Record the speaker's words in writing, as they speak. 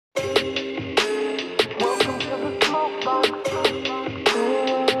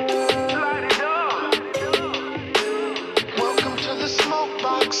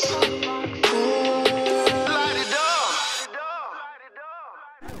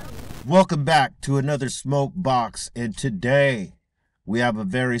Welcome back to another Smokebox, and today we have a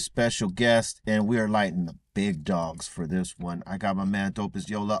very special guest, and we are lighting the big dogs for this one. I got my man Dopest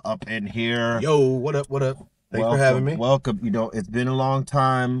Yola up in here. Yo, what up? What up? Thanks for having me. Welcome. You know, it's been a long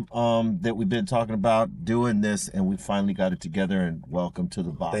time that we've been talking about doing this, and we finally got it together. And welcome to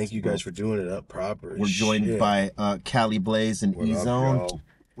the box. Thank you guys for doing it up proper. We're joined by Cali Blaze and E-Zone,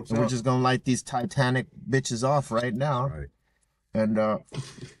 and we're just gonna light these Titanic bitches off right now. Right. And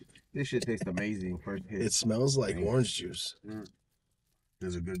this shit tastes amazing. First hit. It smells like orange juice.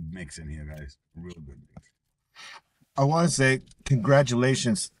 There's a good mix in here, guys. Real good mix. I want to say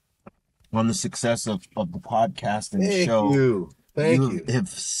congratulations on the success of the podcast and the show. Thank you. Have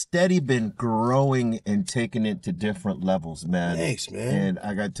steady been growing and taking it to different levels, man. Thanks, man. And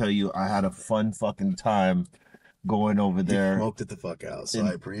I gotta tell you, I had a fun fucking time going over there. You smoked it the fuck out, so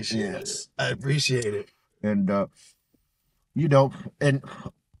I appreciate it. I appreciate it. And you know, and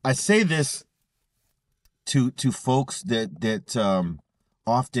I say this to folks that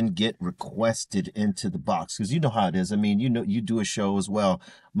often get requested into the box, because you know how it is. I mean, you know, you do a show as well.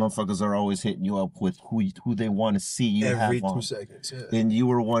 Motherfuckers are always hitting you up with who they want to see you every have on. 2 seconds. Yeah. And you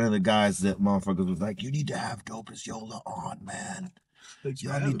were one of the guys that motherfuckers was like, you need to have Dopest Yola on, man.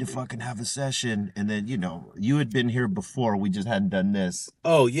 Y'all need to fucking have a session. And then, you know, you had been here before. We just hadn't done this.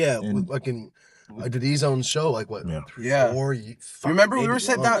 Oh yeah, And- I did E-Zone show like what? Yeah. 4 Remember we were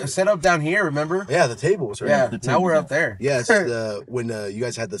set up down here. Remember? Yeah, the table was right. Yeah. there. Now we're up there. Yes, when you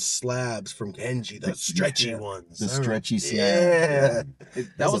guys had the slabs from Genji, the stretchy ones. The stretchy slab. Yeah.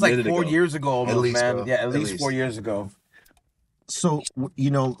 That was like 4 years ago, almost, At least, man. bro. Yeah, at At least least. 4 years ago. So,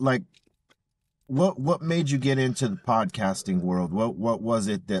 you know, like, what made you get into the podcasting world? What was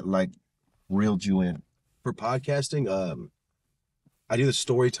it that like reeled you in? For podcasting, I do the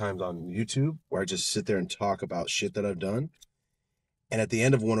story times on YouTube where I just sit there and talk about shit that I've done. And at the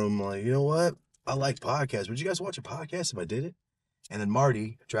end of one of them, I'm like, you know what? I like podcasts. Would you guys watch a podcast if I did it? And then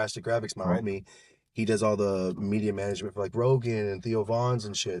Marty, Drastic Graphics, my homie, he does all the media management for like Rogan and Theo Vaughn's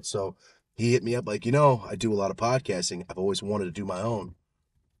and shit. So he hit me up like, you know, I do a lot of podcasting. I've always wanted to do my own.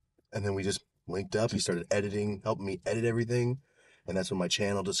 And then we just linked up. He started editing, helping me edit everything. And that's when my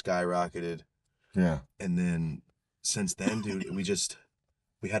channel just skyrocketed. Yeah. And then since then, dude,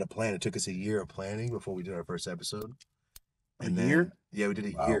 we had a plan. It took us a year of planning before we did our first episode. And then, year? Yeah, we did a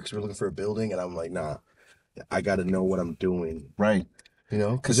year because we were looking for a building, and I'm like, nah, I got to know what I'm doing. Right. You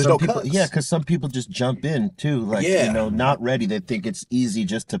know, because Because there's no people, cuts. yeah, because some people just jump in too, like, Yeah. you know, not ready. They think it's easy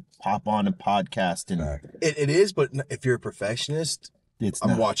just to pop on a podcast, and It is, but if you're a perfectionist, it's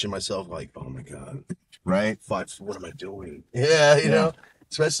I'm not, watching myself like, oh my god, right? what am I doing? Yeah, you know,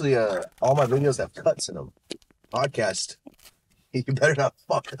 especially all my videos have cuts in them. Podcast, you better not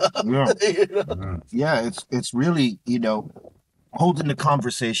fuck up. Yeah. You know? Yeah, it's really, you know, holding the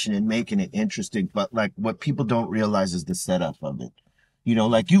conversation and making it interesting. But like what people don't realize is the setup of it. You know,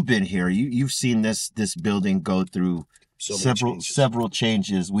 like you've been here, you've seen this building go through So many several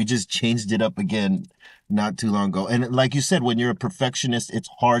changes. We just changed it up again not too long ago. And like you said, when you're a perfectionist, it's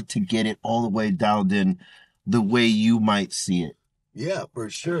hard to get it all the way dialed in the way you might see it. Yeah, for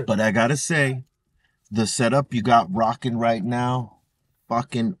sure. But I gotta say, the setup you got rocking right now,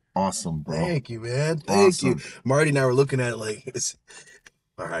 fucking awesome, bro. Thank you, man. Thank you. Awesome. Marty and I were looking at it like, it's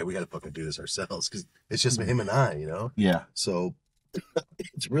all right. We got to fucking do this ourselves because it's just him and I, you know. Yeah. So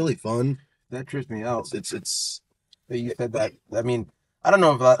it's really fun. That trips me out. It's That you said that. I mean, I don't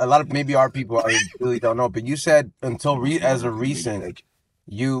know if a lot of maybe our people really don't know, but you said until as of recent,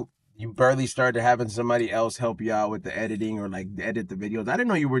 you barely started having somebody else help you out with the editing or like edit the videos. I didn't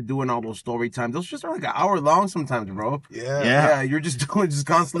know you were doing all those story times. Those just are like an hour long sometimes, bro. yeah. Yeah. You're just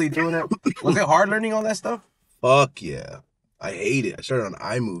constantly doing it. Was it hard learning all that stuff? Fuck yeah. I hate it. I started on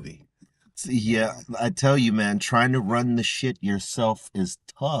iMovie. Yeah, I tell you, man, trying to run the shit yourself is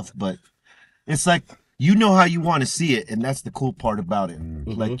tough, but it's like you know how you want to see it, and that's the cool part about it.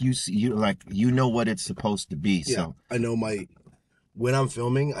 Like you know what it's supposed to be. Yeah. So I know when I'm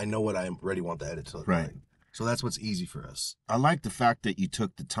filming, I know what I already want the edit to look Right. like. So that's what's easy for us. I like the fact that you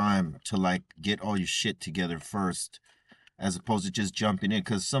took the time to like get all your shit together first, as opposed to just jumping in.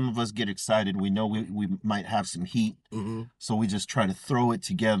 Because some of us get excited. We know we might have some heat, Mm-hmm. so we just try to throw it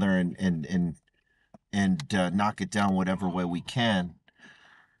together and knock it down whatever way we can.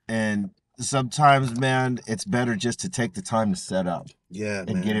 And sometimes, man, it's better just to take the time to set up Yeah,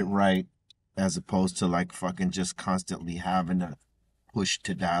 and man. get it right, as opposed to like fucking just constantly having to push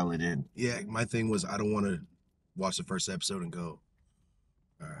to dial it in. Yeah, my thing was I don't want to watch the first episode and go,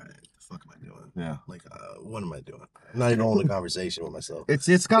 all right, the fuck am I doing? Yeah. Like, what am I doing? I'm not even holding a conversation with myself.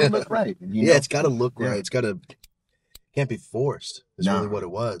 It's got to look right. you Yeah, know? it's got to look right. Yeah. It's got to. can't be forced. Is No. really what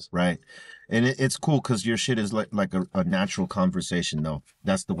it was. Right. And it's cool because your shit is like a natural conversation, though.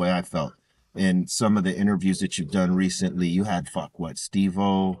 That's the way I felt. In some of the interviews that you've done recently, you had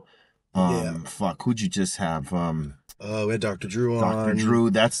Steve-O, who'd you just have? We had Dr. Drew on. Dr. Drew,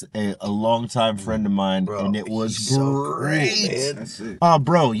 that's a longtime friend of mine, Bro, and it was he's so great. cool, man. That's it. Oh,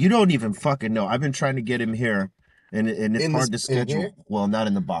 bro, you don't even fucking know. I've been trying to get him here, and it's In hard to this- in schedule. here? Well, not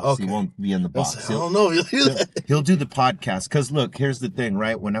in the box. Okay. He won't be in the I box. don't know. He'll do the podcast. Because look, here's the thing,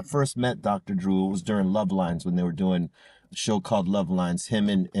 right? When I first met Dr. Drew, it was during Love Lines when they were doing a show called Love Lines, him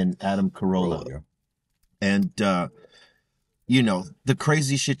and Adam Carolla. Yeah. And, you know, the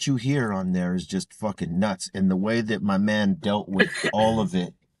crazy shit you hear on there is just fucking nuts. And the way that my man dealt with all of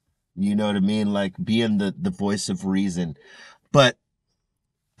it, you know what I mean? Like being the voice of reason. But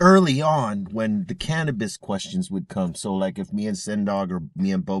early on, when the cannabis questions would come, so like if me and Sendog or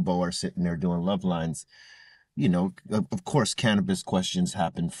me and Bobo are sitting there doing Love Lines, you know, of course, cannabis questions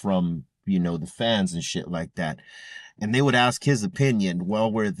happen from, you know, the fans and shit like that. And they would ask his opinion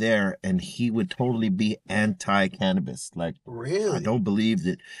while we're there, and he would totally be anti-cannabis. Like, Really? I don't believe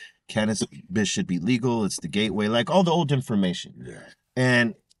that cannabis should be legal. It's the gateway, like all the old information. Yeah.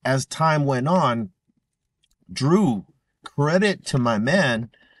 And as time went on, Drew, credit to my man,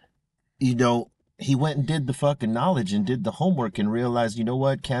 you know, he went and did the fucking knowledge and did the homework and realized, you know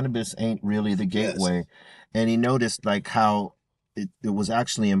what, cannabis ain't really the gateway. Yes. And he noticed like how it was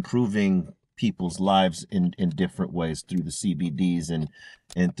actually improving people's lives in different ways through the CBDs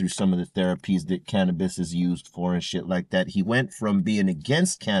and through some of the therapies that cannabis is used for and shit like that. He went from being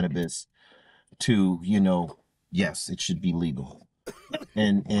against cannabis to, you know, yes, it should be legal.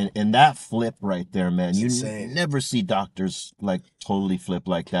 And that flip right there, man, It's you insane. never see doctors like totally flip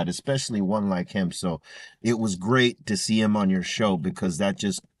like that, especially one like him. So it was great to see him on your show because that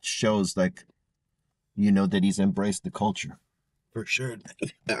just shows like, you know, that he's embraced the culture. For sure.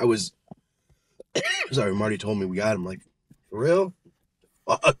 I was sorry, Marty told me we got him. Like, for real?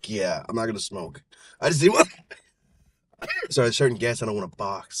 Fuck yeah. I'm not gonna smoke. I just didn't want sorry, certain guests I don't want to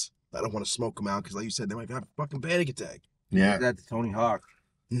box. I don't want to smoke them out because like you said, they might have a fucking panic attack. Yeah. That's Tony Hawk.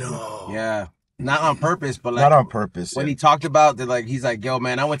 No. Yeah. Not on purpose, but like Not on purpose. when he talked about that, like he's like, "Yo,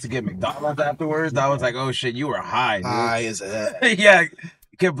 man, I went to get McDonald's afterwards." I was like, "Oh shit, you were high." Dude. High as hell. Yeah,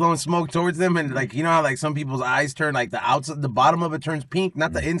 he kept blowing smoke towards them, and like you know how like some people's eyes turn like the outside, the bottom of it turns pink,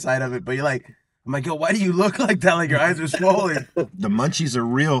 not the inside of it, but you're like, I'm like, yo, why do you look like that? Like your eyes are swollen. The munchies are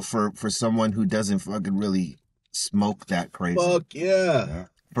real for someone who doesn't fucking really smoke that crazy. Fuck yeah.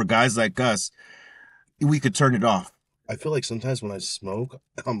 For guys like us, we could turn it off. I feel like sometimes when I smoke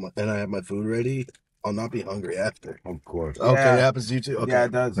and I have my food ready, I'll not be hungry after. Of course. Okay, Yeah. it happens to you too? Okay. Yeah,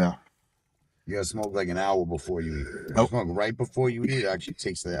 it does. Yeah. You gotta smoke like an hour before you eat. If you Oh. smoke right before you eat, it actually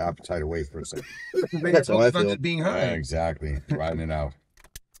takes the appetite away for a second. That's how I Focus on feel. just being Yeah, high. exactly. Riding it out.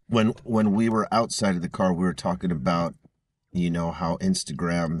 When we were outside of the car, we were talking about, you know, how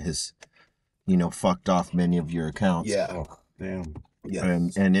Instagram has, you know, fucked off many of your accounts. Yeah. Oh, Damn. Yeah.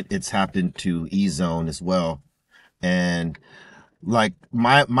 And it's happened to E-Zone as well. And like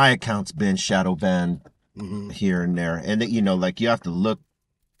my account's been shadow banned hmm here and there. And you know, like you have to look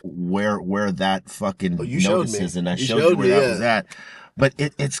where that fucking Oh, you showed notice me. is, and I You showed you showed where me, that yeah. was at. But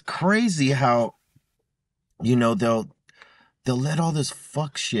it's crazy how, you know, they'll let all this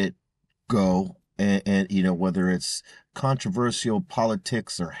fuck shit go, and you know, whether it's controversial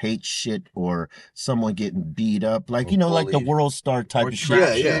politics or hate shit or someone getting beat up, like Or you know, like the bullied. World Star type Or of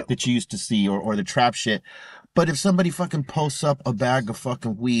trap shit shit. that you used to see, or the trap shit. But if somebody fucking posts up a bag of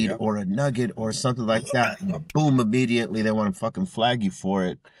fucking weed Yep. or a nugget or something like that, boom, immediately they want to fucking flag you for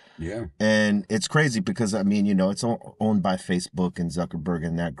it. yeah. And it's crazy because, I mean, you know, it's owned by Facebook and Zuckerberg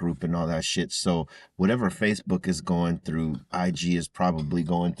and that group and all that shit. So whatever Facebook is going through, IG is probably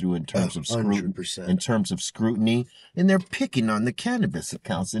going through in terms of scrutiny. 100%. And they're picking on the cannabis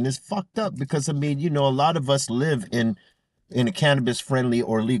accounts. And it's fucked up because, I mean, you know, a lot of us live in a cannabis-friendly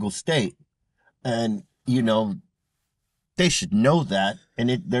or legal state. And, you know, they should know that.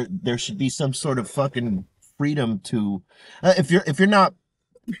 And there should be some sort of fucking freedom to, if you're not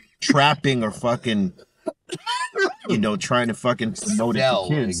trapping or fucking, you know, trying to fucking promote it to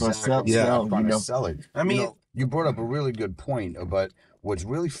kids or sell, Yeah. sell, you Trying to know. sell it. I mean- you know, you brought up a really good point, but what's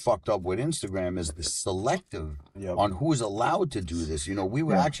really fucked up with Instagram is the selective Yep. on who is allowed to do this. You know, we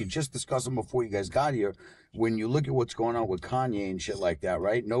were Yeah. actually just discussing before you guys got here. When you look at what's going on with Kanye and shit like that,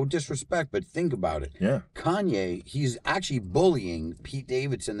 right? No disrespect, but think about it. Yeah. Kanye, he's actually bullying Pete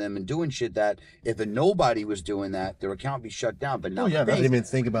Davidson them and doing shit that if a nobody was doing that, their account would be shut down. But now Oh, yeah, I didn't even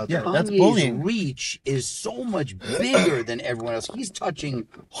think about Yeah, that. that's Kanye's bullying. reach is so much bigger than everyone else. He's touching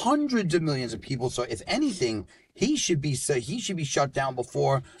hundreds of millions of people. So if anything, he should be shut down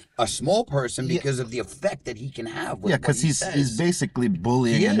before a small person because of the effect that he can have with what because he he's says. basically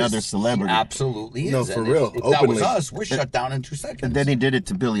bullying He is. another celebrity. He absolutely is. No, for And real, if that was openly. us, we're shut down in 2 seconds. And then he did it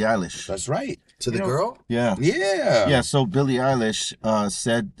to Billie Eilish. That's right. To the girl? Yeah. Yeah. So Billie Eilish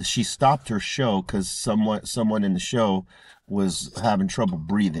said she stopped her show because someone in the show was having trouble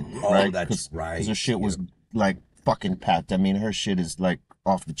breathing. Oh, right? that's right. Because her shit was like fucking packed. I mean, her shit is like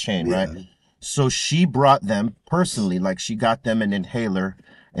off the chain, right? So she brought them personally, like she got them an inhaler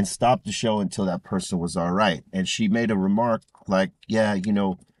and stopped the show until that person was all right. And she made a remark like, yeah,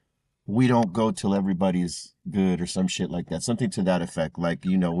 we don't go till everybody's good or some shit like that, something to that effect. Like,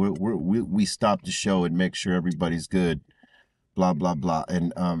 we stop the show and make sure everybody's good, blah blah blah.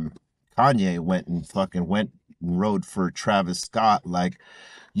 And Kanye went and rode for Travis Scott, like,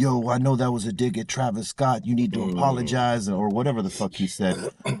 yo, I know that was a dig at Travis Scott. You need to apologize, or whatever the fuck he said.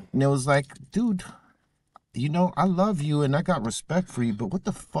 And it was like, dude, I love you and I got respect for you, but what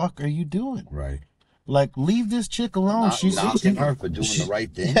the fuck are you doing? Right. Like, leave this chick alone. She's knocking her for doing the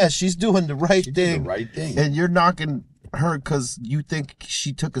right thing. Yeah, she's doing the right She thing. did the right thing. And you're knocking her because you think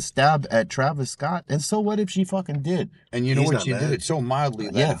she took a stab at Travis Scott. And so what if she fucking did? And you know He's what? not She mad. did it so mildly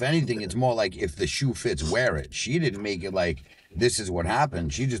that Yeah. if anything, it's more like if the shoe fits, wear it. She didn't make it like this is what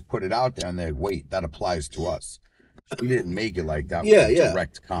happened. She just put it out there and they're like, wait, that applies to us. She didn't make it like that. Yeah, was a yeah.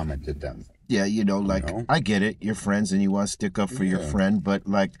 direct comment at them. Yeah, I get it. You're friends and you want to stick up for your friend, but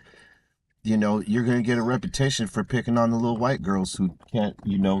like, you're going to get a reputation for picking on the little white girls who can't,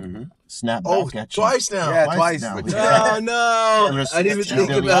 snap back Oh, at you. twice now. Yeah, twice. now. Oh, no. Taylor I didn't even Swift and think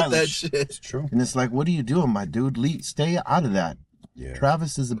Billie about that Eilish. shit. It's true. And it's like, what are you doing, my dude? Stay out of that. Yeah.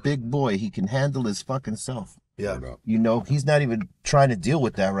 Travis is a big boy. He can handle his fucking self. Yeah. He's not even trying to deal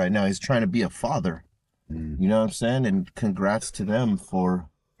with that right now. He's trying to be a father. You know what I'm saying? And congrats to them for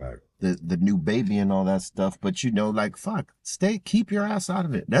the new baby and all that stuff. But fuck, keep your ass out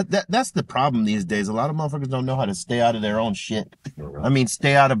of it. That's the problem these days. A lot of motherfuckers don't know how to stay out of their own shit. I mean,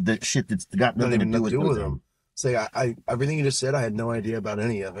 stay out of the shit that's got nothing to do with them. Say, I everything you just said, I had no idea about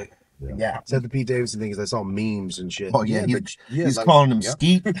any of it. Yeah. Except the Pete Davidson thing, is I saw memes and shit. Oh yeah, but- he's like- calling him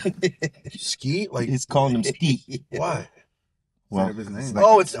Skeet. Skeet? Like, He's calling him Skeet. why? Well, His name.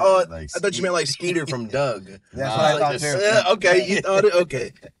 Oh, it's Like I thought you meant like Skeeter from Doug. That's Nah, what I like thought this- too. Okay, you thought it.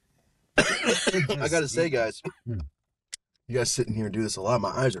 Okay. I gotta say, guys, you guys sitting here and do this a lot. My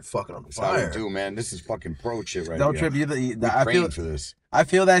eyes are fucking on That's how fire. we do, man. This is fucking pro shit right Don't here. trip. We I praying feel for this. I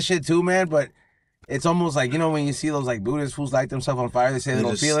feel that shit too, man. But it's almost like when you see those like Buddhist fools light themselves on fire, they say they They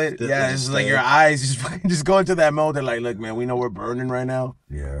don't just- feel it. they Yeah, just it's like stay. your eyes just go into that mode. They're like, look, man, we know we're burning right now,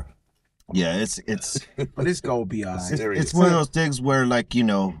 Yeah. yeah, it's but it's gonna be alright. it's one of those things where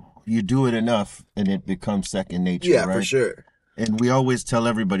you do it enough and it becomes second nature. Yeah, right? for sure. And we always tell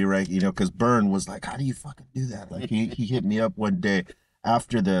everybody, right? Because Byrne was like, "How do you fucking do that?" Like he hit me up one day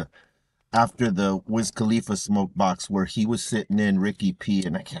after the Wiz Khalifa Smokebox where he was sitting in Ricky P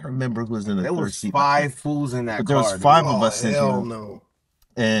and I can't remember who was in the There third was seat. 5 fools in that But there car. was dude. 5 of us in hell here, no.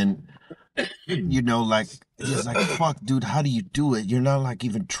 and like he's like, "Fuck, dude, how do you do it? You're not like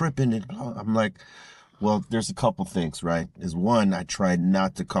even tripping." And I'm like, "Well, there's a couple things, right? Is one, I try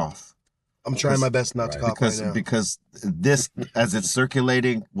not to cough." I'm trying my best not to cough right now. Because this, as it's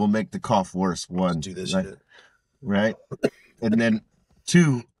circulating, will make the cough worse. One, Do this right? shit. Right? And then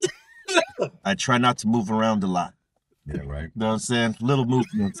 2, I try not to move around a lot. Yeah, right. You know what I'm saying? Little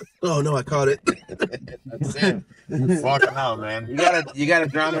movements. Oh no, I caught it. That's it. You fucking out, man. You gotta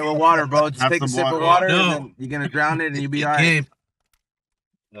drown it with water, bro. Just Have take a some sip of water. water, No. and then you're gonna drown it, and you'll be alright. Hey,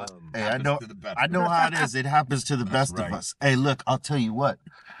 I know how it is. It happens to the best of us. Hey, look, I'll tell you what.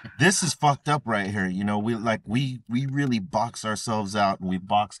 This is fucked up right here. We really box ourselves out and we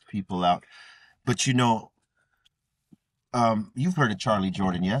boxed people out. But you've heard of Charlie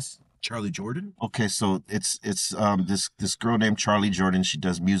Jordan, yes? Charlie Jordan? Okay, so it's this girl named Charlie Jordan. She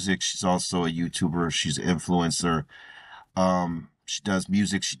does music. She's also a YouTuber. She's an influencer. She does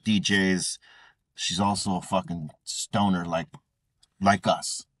music. She DJs. She's also a fucking stoner like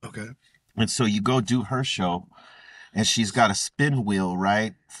us. Okay. And so you go do her show, and she's got a spin wheel,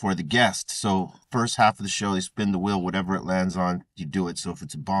 right, for the guest. So first half of the show, they spin the wheel, whatever it lands on, you do it. So if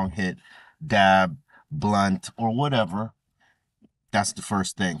it's a bong hit, dab, blunt, or whatever, that's the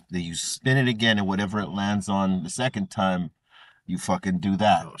first thing. Then you spin it again, and whatever it lands on the second time, you fucking do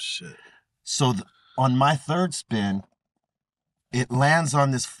that. Oh shit. So on my third spin, it lands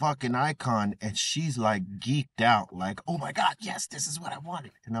on this fucking icon, and she's like geeked out, like, "Oh my God, yes, this is what I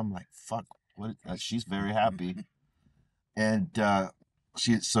wanted." And I'm like, "Fuck, what?" She's very happy. And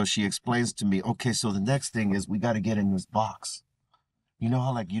she explains to me, "Okay, so the next thing is we got to get in this box. You know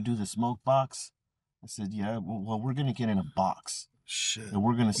how like you do the smoke box? I said, yeah, well, we're going to get in a box. Shit. And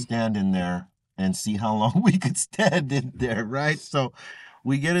we're going to stand in there and see how long we could stand in there, right? So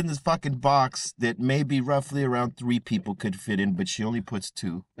we get in this fucking box that maybe roughly around 3 people could fit in, but she only puts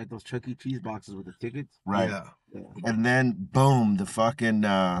 2. Like those Chuck E. Cheese boxes with the tickets. Right. Yeah. And then, boom, the fucking,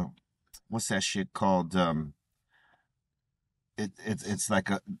 what's that shit called? It's like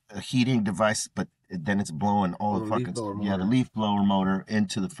a heating device, but then it's blowing all the fucking, the leaf blower motor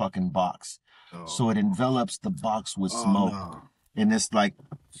into the fucking box. Oh. So it envelops the box with Oh, smoke. no. And it's like,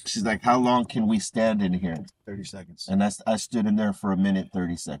 she's like, how long can we stand in here? 30 seconds. And I stood in there for 1 minute,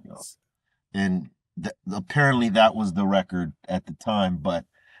 30 seconds. And apparently that was the record at the time, but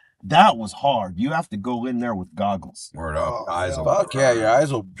that was hard. You have to go in there with goggles. Word up. Eyes will Fuck yeah, your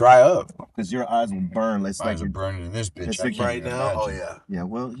eyes will dry up. Because your eyes will burn. It's like eyes are burning in this bitch. it's I like can't Right even now? Oh, imagine. yeah. Yeah,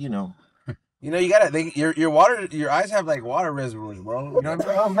 well, you know. You know, you gotta. Your eyes have like water reservoirs, bro. You know what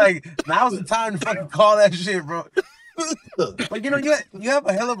I'm saying? Like now's the time to fucking call that shit, bro. But you know, you have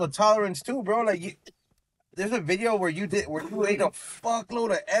a hell of a tolerance too, bro. Like there's a video where you ate a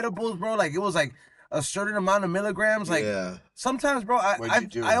fuckload of edibles, bro. Like it was like a certain amount of milligrams. Like Yeah. sometimes, bro, What'd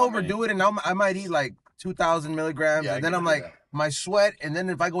you do? I How overdo it, and I might eat like 2,000 milligrams, Yeah, I and then can I'm do like that. my sweat, and then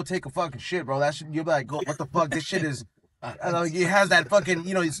if I go take a fucking shit, bro, that shit you'll be like, what the fuck? This shit is. It has that fucking,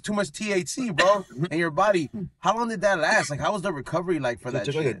 you know, it's too much THC, bro, in your body. How long did that last? Like, how was the recovery like for that It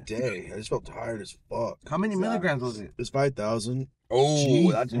took shit? like a day. I just felt tired as fuck. How many milligrams was it? It was 5,000.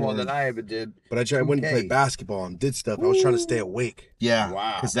 Oh, that's more than I ever did. But I went to play 2K. basketball and did stuff. I was trying to stay awake. Yeah.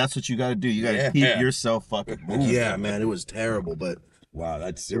 Wow. Because that's what you got to do. You got to Yeah. keep yourself fucking moving. Yeah, man, it was terrible. But Wow,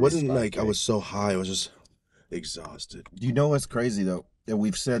 that's it wasn't serious like I stuff, was so high. I was just exhausted. You know what's crazy, though? And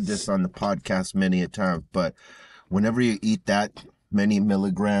we've said this on the podcast many a time, but whenever you eat that many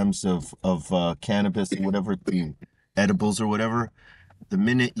milligrams of cannabis or whatever, the edibles or whatever, the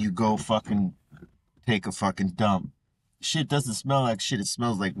minute you go fucking take a fucking dump, shit doesn't smell like shit. It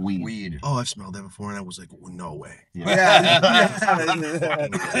smells like weed. Weed. Oh, I've smelled that before, and I was like, no way. Yeah.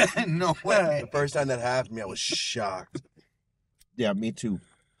 No way. The first time that happened to me, I was shocked. Yeah, me too.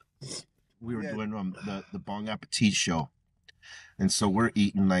 We were doing the Bon Appetit show, and so we're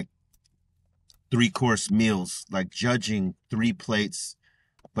eating like 3-course meals, like judging 3 plates,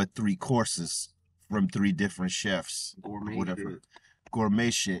 but 3 courses from 3 different chefs, gourmet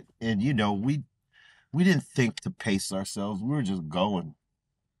shit. And you know, we didn't think to pace ourselves. We were just going.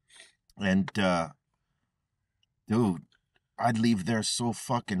 And dude, I'd leave there so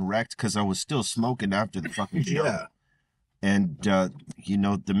fucking wrecked because I was still smoking after the fucking show. Yeah. And you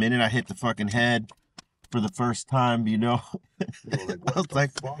know, the minute I hit the fucking head for the first time, you know, I was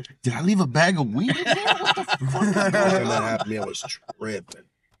like, did I leave a bag of weed in there? What the fuck? When that happened to me, I was tripping.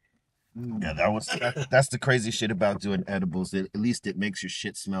 Yeah, that's the crazy shit about doing edibles. At least it makes your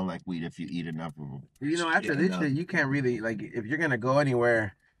shit smell like weed if you eat enough of them. You know, after this shit, you can't really, like, if you're gonna go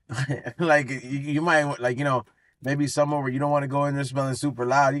anywhere, like, you might, like, you know, maybe somewhere where you don't want to go in there smelling super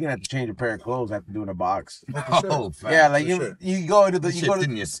loud, you're gonna have to change a pair of clothes after doing a box. Oh, Yeah, like, sure. you go to the, Shit you go to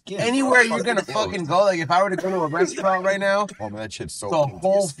in your skin. anywhere you're gonna fucking go. Like, if I were to go to a restaurant right now, Oh man, that shit's so. the into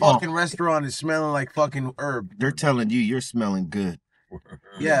whole your skin. fucking restaurant is smelling like fucking herb. They're telling you you're smelling good,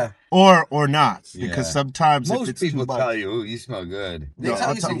 Yeah. or not, Yeah. because sometimes if Most it's people too much, tell you, "Ooh, you smell good." They No, tell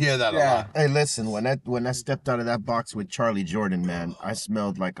I'll you tell some, You hear that a yeah. lot. Hey, listen, when I stepped out of that box with Charlie Jordan, man, I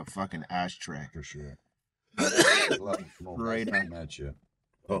smelled like a fucking ashtray. For sure. Right on. That shit.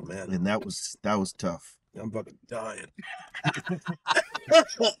 Oh, man. And that was tough. I'm fucking dying.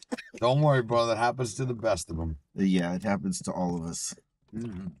 Don't worry, bro. That happens to the best of them. Yeah, it happens to all of us.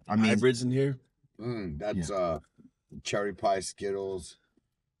 I mean, Hybrids in here? That's cherry pie Skittles.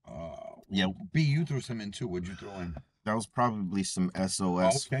 yeah, B, you threw some in too. What'd you throw in? that was probably some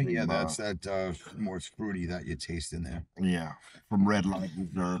SOS. Okay, yeah, from, that's that more fruity that you taste in there. yeah, from Red Light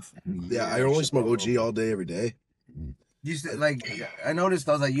Reserve. Yeah, I only smoke OG all day, every day. You used to, like, I noticed,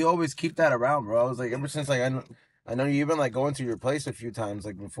 I was like, you always keep that around, bro. I was like, ever since, like, I know you even, like, going to your place a few times,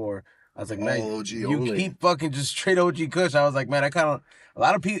 like, before. I was like, man, All OG you only. keep fucking just straight OG Kush. I was like, man, I kind of, a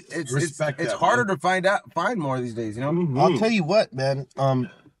lot of people, it's Respect that, harder to find more these days, you know? I'll tell you what, man.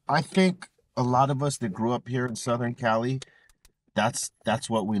 I think a lot of us that grew up here in Southern Cali, that's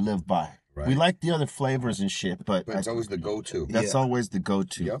what we live by. Right. We like the other flavors and shit, but But it's always the go-to. that's Yeah. always the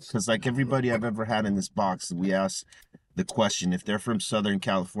go-to. Yep. Because like everybody I've ever had in this box, we ask the question, if they're from Southern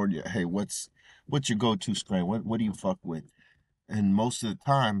California, hey, what's your go-to strain? What do you fuck with? And most of the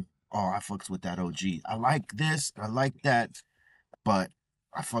time, oh, I fucks with that OG. I like this, I like that, but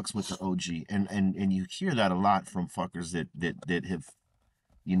I fucks with the OG. And you hear that a lot from fuckers that have,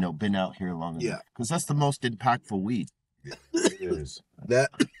 you know, been out here long enough. Yeah. Because that's the most impactful weed. It is. That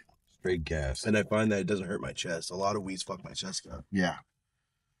Straight gas. And I find that it doesn't hurt my chest. A lot of weeds fuck my chest up. Yeah.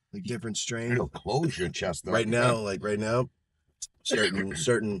 Like different strains. It'll close your chest up. Right now,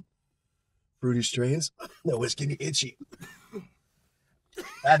 certain fruity strains, no, it's getting itchy.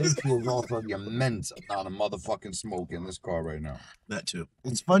 That into is also the immense amount of motherfucking smoke in this car right now. That too.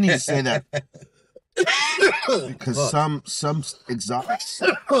 It's funny you say that because some exotics,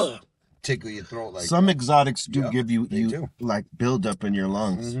 Tickle your throat like some that. exotics do Yep, give you they do. like buildup in your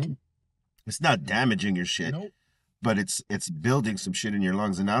lungs. Mhm. It's not damaging your shit, Nope. but it's building some shit in your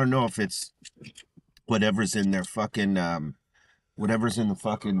lungs. And I don't know if it's whatever's in their fucking whatever's in the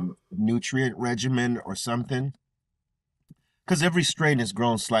fucking nutrient regimen or something. Because every strain is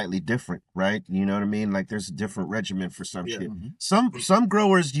grown slightly different, right? You know what I mean? Like there's a different regimen for some shit. Mhm. Some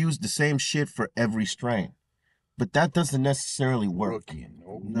growers use the same shit for every strain, but that doesn't necessarily work. Rookie.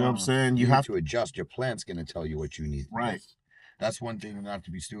 Nope. You know what I'm saying? You You have to adjust. Your plant's going to tell you what you need. Right. That's one thing, not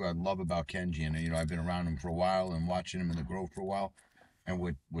to be stupid, I love about Kenji. And, I've been around him for a while and watching him in the grow for a while. And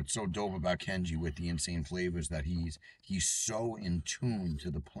what's so dope about Kenji with the insane flavors that he's so in tune to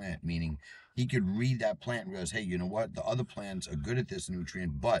the plant, meaning he could read that plant and realize, hey, you know what? The other plants are good at this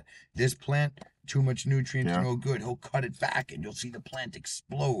nutrient, but this plant, too much nutrients, no good. He'll cut it back and you'll see the plant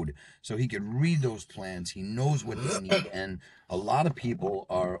explode. So he could read those plants. He knows what they need. And a lot of people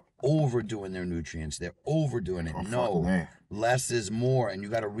are overdoing their nutrients. They're overdoing it. No, fucking less is more. And you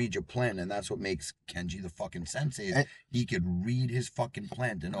got to read your plant. And that's what makes Kenji the fucking sensei. Is he could read his fucking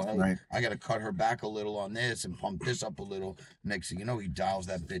plant and know, hey, Right. I got to cut her back a little on this and pump this up a little. Next thing you know, he dials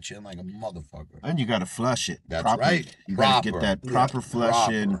that bitch in like a motherfucker. And you got to flush it. That's properly. right. You got to get Proper. that proper flush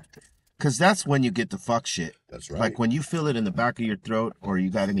in. Proper. Because that's when you get the fuck shit. That's right. Like when you feel it in the back of your throat or you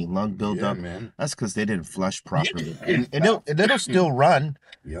got any lung buildup, man. that's because they didn't flush properly. And it'll still run.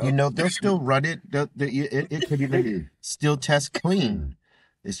 Yep. You know, they'll still run it. It could even still test clean.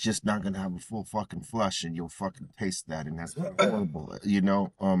 It's just not going to have a full fucking flush and you'll fucking taste that. And that's horrible, you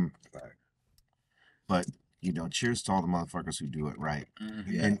know? But, cheers to all the motherfuckers who do it right.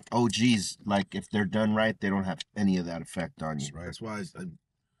 Yeah. And OGs, like if they're done right, they don't have any of that effect on you. That's right. That's why I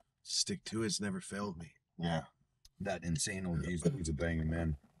stick to it. It's never failed me. Yeah. That insane OG's he's a banger,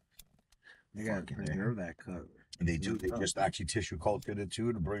 man. You gotta Fucking preserve that cut. And they do. They just actually tissue cultured it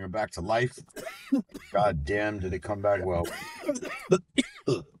too to bring her back to life. God damn, did it come back well?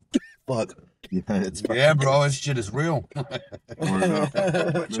 Fuck. Yeah, it's Yeah, bro, this shit is real.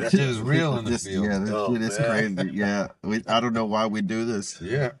 This shit is real in the field. Yeah, this Oh, shit is man. crazy. Yeah, I don't know why we do this.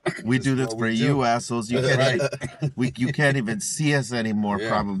 Yeah. We do this what for we you do. assholes. You That's can't you can't even see us anymore. Yeah.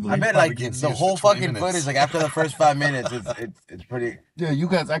 Probably. I bet probably like can't see the us for whole 20 fucking minutes. footage, like after the first 5 minutes, it's pretty. Yeah, you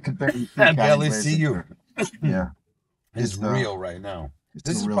guys. I could barely see, I barely guys, see you. Yeah, It's It's, real right now. it's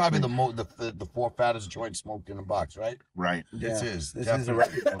This a is real probably thing. the fourth fattest joint smoked in a box, right? Right. This Yeah. is. This is a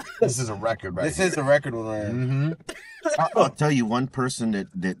definitely. record. This is a record, right? This is a record one. Mm-hmm. I'll tell you one person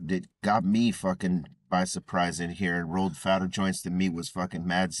that got me fucking by surprise in here and rolled fatter joints than me was fucking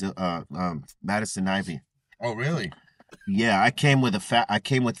Madison Ivy. Oh, really? Yeah, I came with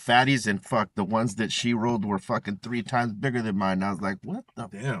fatties and fuck the ones that she rolled were fucking 3 times bigger than mine. I was like, what the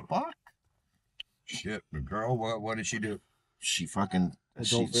Damn. fuck? Shit, the girl. What did she do? She fucking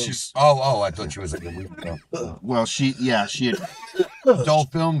She's. Oh, I thought she was like a weed girl. well she had Adult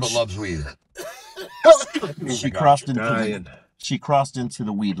film, but loves weed. she crossed into Dying. she crossed into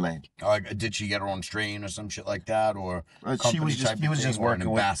the weed lane. Did she get her own strain or some shit like that, or She was just working working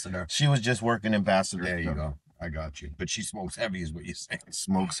with ambassador? she was just working ambassador. There you go. I got you. But she smokes heavy, is what you're saying.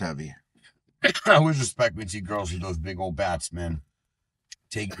 Smokes heavy. I always respect when you see girls with those big old bats, man.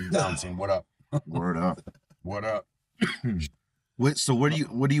 Taking them down, saying, "What up? Word up. What up?" So what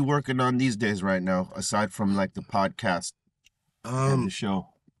are you working on these days right now, aside from like the podcast and the show?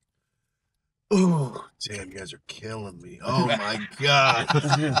 Oh, damn, you guys are killing me. Oh my god.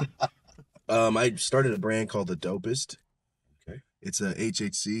 I started a brand called The Dopest. Okay. It's a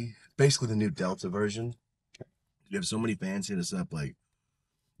HHC, basically the new Delta version. You have so many fans hit us up like,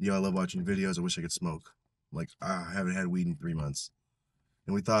 yo, I love watching videos. I wish I could smoke. Like, I haven't had weed in 3 months.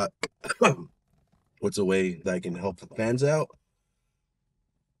 And we thought, what's a way that I can help the fans out?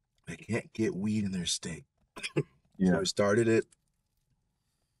 They can't get weed in their state. Yeah. So we started it.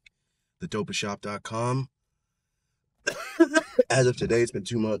 thedopestshop.com. As of today, it's been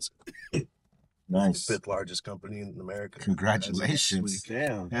 2 months. Nice. The 5th largest company in America. Congratulations.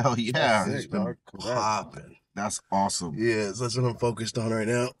 Damn. Hell yeah. Sick, It's been dog. Congrats. popping. That's awesome. Yeah, so that's what I'm focused on right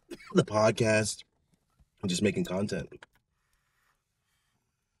now. The podcast. I'm just making content.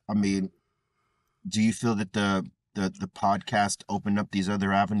 I mean, do you feel that the podcast opened up these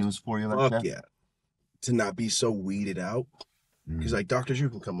other avenues for you like Fuck that? yeah. To not be so weeded out. He's like, Dr. Drew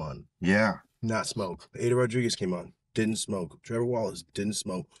can come on, Yeah. not smoke. Ada Rodriguez came on, didn't smoke. Trevor Wallace didn't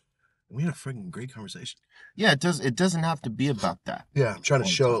smoke. And we had a freaking great conversation. Yeah, it doesn't have to be about that. Yeah, I'm trying to All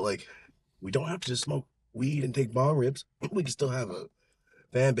the show time. like we don't have to just smoke weed and take bong rips. We can still have a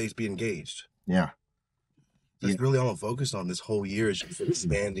fan base be engaged. Yeah. That's Yeah. really all I'm focused on this whole year is just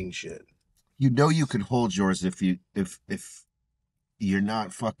expanding shit. You know you can hold yours if you're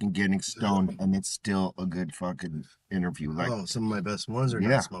not fucking getting stoned and it's still a good fucking interview. Like Some of my best ones are Yeah.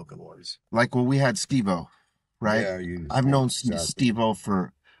 not smoking ones. like when we had Steve-O, right? Yeah, I've known exactly. Steve-O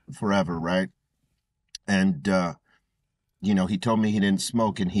for forever, right? And you know, he told me he didn't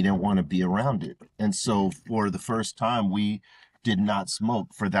smoke and he didn't want to be around it. And so for the first time, we did not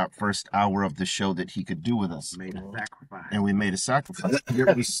smoke for that first hour of the show that he could do with us. Made a sacrifice. And we made a sacrifice.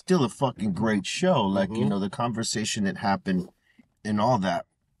 It was still a fucking great show. Like, you know, the conversation that happened and all that.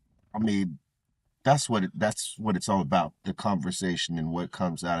 I mean, that's what it's all about. The conversation and what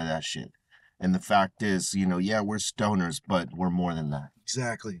comes out of that shit. And the fact is, you know, yeah, we're stoners, but we're more than that.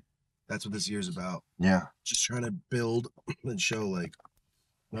 Exactly. That's what this year's about. Yeah. Just trying to build and show like,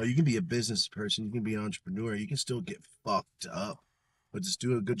 no, you can be a business person, you can be an entrepreneur, you can still get fucked up, but just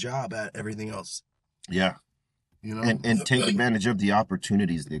do a good job at everything else. Yeah. You know? And take advantage of the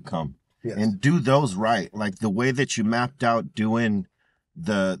opportunities that come. Yes. And do those right. Like the way that you mapped out doing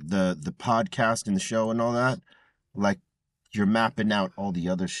the podcast and the show and all that, like you're mapping out all the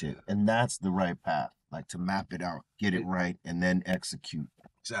other shit. And that's the right path. Like to map it out, get it right, and then execute.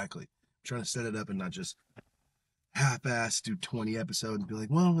 Exactly. I'm trying to set it up and not just half-ass do 20 episodes and be like,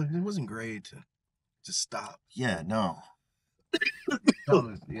 well, it wasn't great. Just stop. Yeah, no.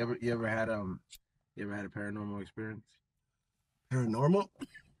 Thomas, you ever had a paranormal experience? Paranormal?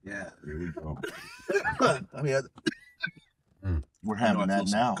 Yeah. Here we go. I mean, We're having that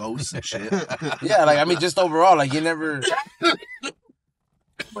now. Ghosts and shit. Yeah, like I mean, just overall, like you never. Oh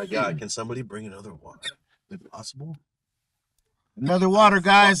my God, can somebody bring another water? Is it possible? Another water,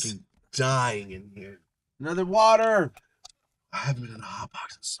 guys. Fucking dying in here. Another water. I haven't been in a hot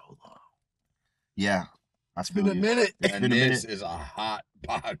box in so long. Yeah. It's been a minute. It's And been a this minute. is a hot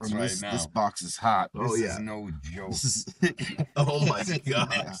box And right this, now. this box is hot. Oh, This yeah. is no joke. This is Oh my This is God.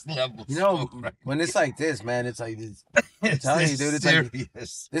 next level You know, smoke right when it's like this, man, it's like this. It's telling you, this dude, it's like-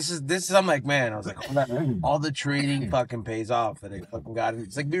 serious. This is. I'm like, man. I was like, all the training fucking pays off that I fucking got.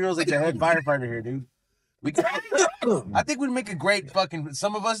 It's like B-Real's like the head firefighter here, dude. We can, I think we'd make a great fucking.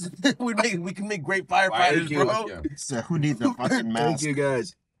 Some of us we can make great firefighters, bro. Yeah. so who needs a fucking Thank mask? you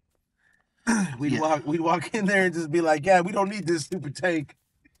guys. We'd Yeah. walk in there and just be like, yeah, we don't need this stupid tank.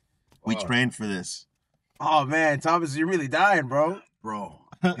 We trained for this. Oh man, Thomas, you're really dying, bro. Bro.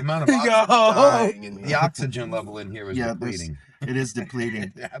 The amount of Yo. Dying in the here. oxygen level in here is Yeah, depleting. It is depleting.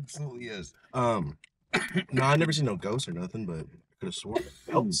 It absolutely is. No, I never seen no ghosts or nothing, but I could have sworn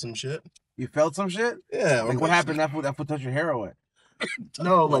I felt some shit. You felt some shit? Yeah. Like what happened? That foot touched your hair or what?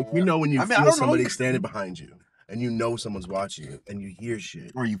 No, like you know when you I mean, I feel don't know. somebody standing behind you and you know someone's watching you and you hear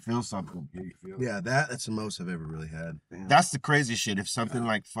shit. Or you feel something. Yeah, that's the most I've ever really had. That's the crazy shit. If something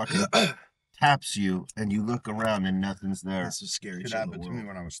like fucking taps you and you look around and nothing's there. That's the scary It shit in the happened to me world.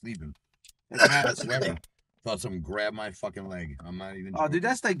 when I was sleeping. I swear. Thought something grabbed my fucking leg. I'm not even. Oh, dude, joking.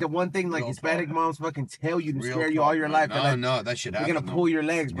 that's like the one thing like Real Hispanic talk. moms fucking tell you to Real scare you talk, all your man. life. No, They're like, no, that shit they're happened. gonna pull your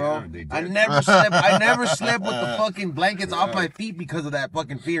legs, bro. Yeah, they I did. never slept. I never slept with the fucking blankets off Yeah. my feet because of that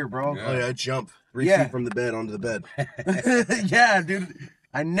fucking fear, bro. Yeah. Oh yeah, I jump 3 Yeah. feet from the bed onto the bed. Yeah, dude.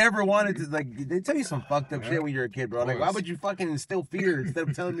 I never wanted to like. They tell you some fucked up Yeah. shit when you're a kid, bro. Like, why course. would you fucking instill fear instead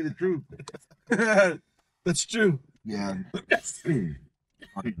of telling me the truth? That's true. Yeah.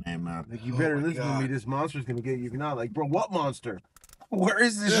 Fucking name, man. Like, you Oh better my listen to God. me. This monster's gonna get you. You're not like, bro. What monster? Where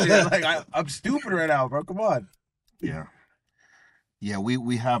is this shit? Like, I'm stupid right now, bro. Come on. Yeah. Yeah,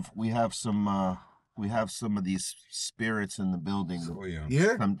 we have some of these spirits in the building Oh yeah.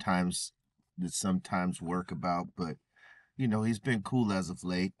 Yeah. that sometimes work about, but you know, he's been cool as of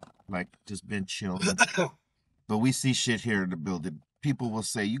late, like just been chilling. But we see shit here in the building. People will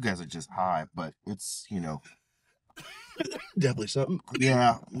say you guys are just high, but it's, you know, Definitely something.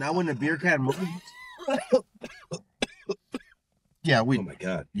 yeah. Now when the beer can moves, Yeah, Oh we my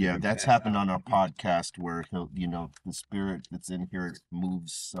God. yeah, that's happened on our podcast where he'll, you know, the spirit that's in here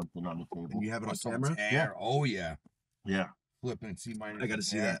moves something on the And table. you have it on Someone's camera? hair. Oh yeah. Yeah, Flipping and see mine. I gotta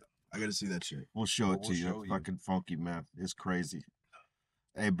see that. I gotta see that shit. we'll show it to We'll you. show you. Fucking funky, man. It's crazy.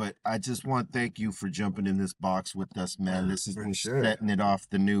 Hey, but I just want to thank you for jumping in this box with us, man. This is For we're sure. setting it off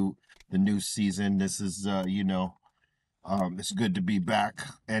the new season. This is you know, it's good to be back,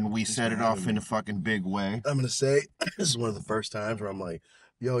 and we Thanks set for it off having in me. a fucking big way. I'm gonna say this is one of the first times where I'm like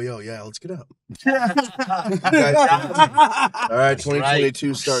Yo, yeah, let's get up. All right,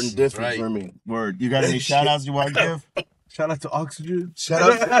 2022 starting different for me. Word. You got any shout outs you want to give? Shout out to Oxygen. Shout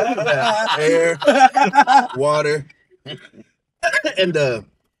out to air, water, and no,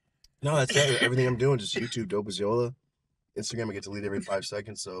 that's it. Everything I'm doing, just YouTube, Dope as Yola. Instagram, I get to lead every 5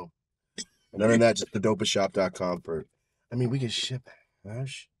 seconds. So, and other than that, just thedopestshop.com for. I mean, we can ship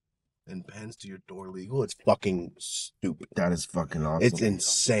hash and pens to your door legal. It's fucking stupid. That is fucking awesome. It's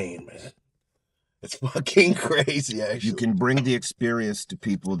insane, man. It's fucking crazy, actually. You can bring the experience to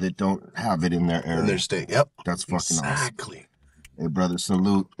people that don't have it in their area. In their state, yep. That's fucking exactly. awesome. Hey, brother,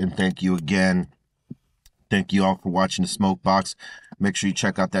 salute and thank you again. Thank you all for watching the Smokebox. Make sure you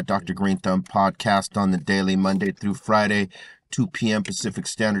check out that Dr. Green Thumb podcast on the daily, Monday through Friday, 2 p.m. Pacific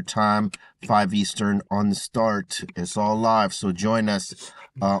Standard Time, 5 Eastern on the start. It's all live, so join us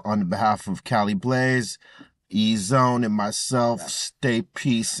on behalf of Cali Blaze, E-Zone, and myself. Stay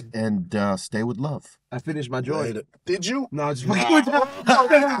peace and stay with love. I finished my joint. Did you? No, I just Bro. Got the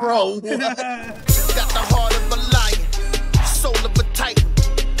heart of a lion, soul of a titan,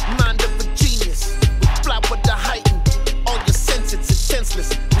 mind of a genius, fly with the heighten. All your senses are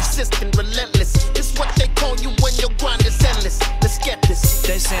senseless, resistant, relentless. It's what they call you when your grind is endless. Let's get this.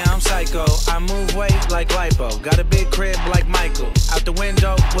 They say I'm psycho, I move weight like lipo. Got a big crib like Michael, out the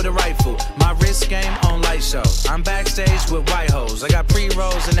window with a rifle. My wrist game on light show. I'm backstage with white hoes. I got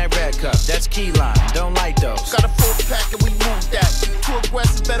pre-rolls in that red cup. That's key lime, don't like those. Got a full pack and we move that. Too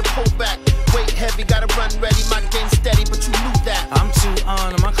aggressive, better pull back.